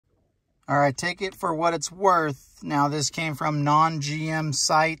All right, take it for what it's worth. Now, this came from non-GM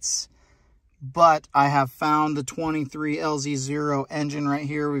sites, but I have found the 23 LZ0 engine right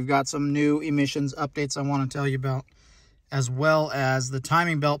here. We've got some new emissions updates I want to tell you about, as well as the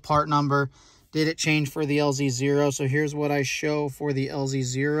timing belt part number. Did it change for the LZ0? So here's what I show for the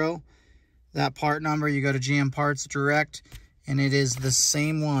LZ0. That part number, you go to GM Parts Direct, and it is the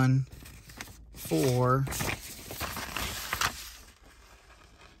same one for,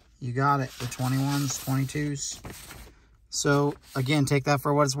 you got it, the 21s, 22s. So again, take that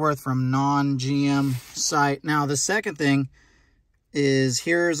for what it's worth from non-GM site. Now, the second thing is,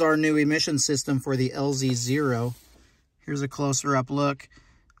 here's our new emission system for the LZ0. Here's a closer up look.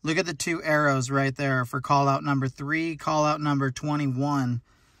 Look at the two arrows right there for call out number 3, call out number 21.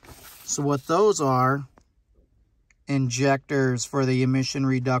 So what those are, injectors for the emission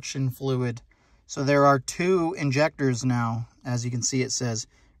reduction fluid. So there are 2 injectors now. As you can see, it says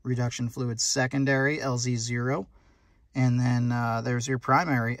reduction fluid secondary, LZ0. And then there's your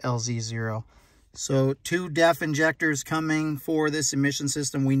primary, LZ0. So 2 DEF injectors coming for this emission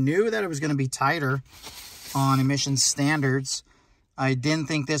system. We knew that it was going to be tighter on emission standards. I didn't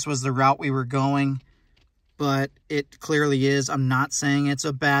think this was the route we were going, but it clearly is. I'm not saying it's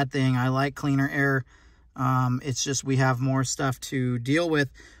a bad thing. I like cleaner air. It's just we have more stuff to deal with.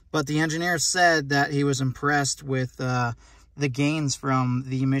 But the engineer said that he was impressed with the gains from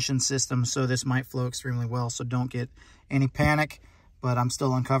the emission system, so this might flow extremely well. So don't get any panic, but I'm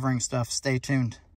still uncovering stuff. Stay tuned.